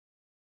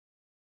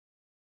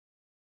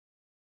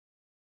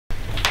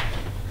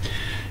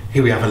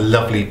Here we have a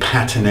lovely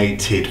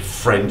patinated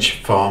French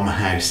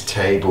farmhouse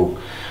table.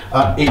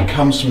 It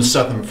comes from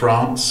southern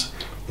France.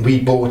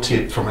 We bought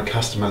it from a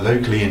customer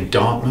locally in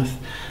Dartmouth.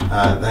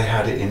 They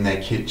had it in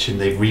their kitchen.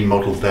 They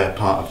remodeled their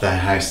part of their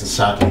house, and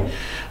sadly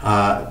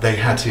they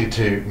had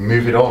to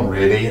move it on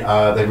really.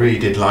 They really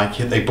did like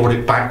it. They brought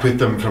it back with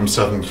them from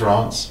southern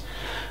France.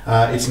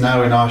 It's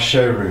now in our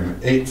showroom.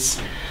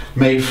 It's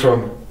made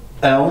from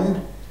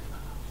elm,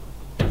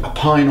 a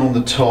pine on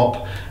the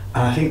top,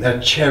 and I think they're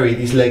cherry.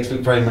 These legs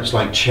look very much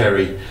like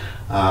cherry.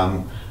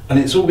 And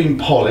it's all been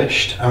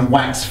polished and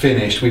wax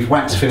finished. We've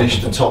wax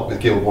finished the top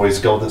with Gilboy's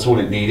gold. That's all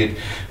it needed.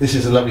 This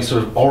is a lovely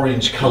sort of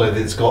orange colour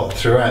that it's got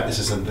throughout. This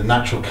is the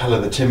natural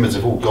colour the timbers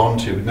have all gone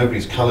to, but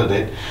nobody's coloured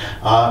it.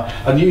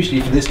 And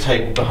usually for this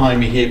table behind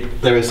me here,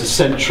 there is a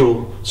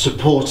central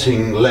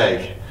supporting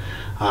leg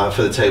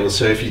for the table.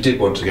 So if you did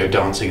want to go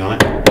dancing on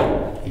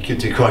it, you could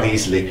do quite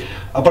easily.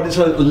 But it's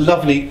a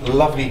lovely,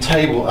 lovely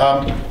table.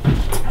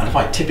 And if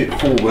I tip it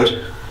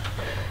forward,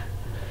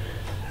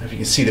 if you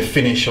can see the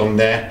finish on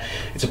there,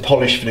 it's a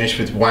polished finish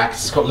with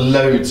wax. It's got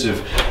loads of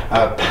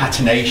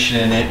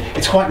patination in it.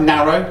 It's quite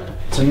narrow.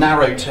 It's a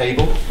narrow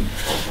table,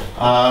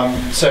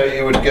 so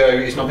it would go.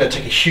 It's not going to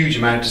take a huge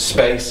amount of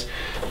space,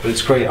 but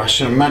it's great. I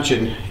should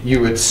imagine you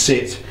would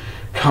sit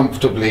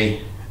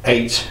comfortably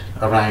 8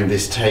 around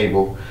this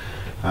table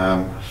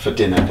for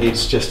dinner.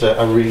 It's just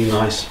a really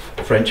nice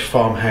French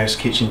farmhouse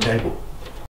kitchen table.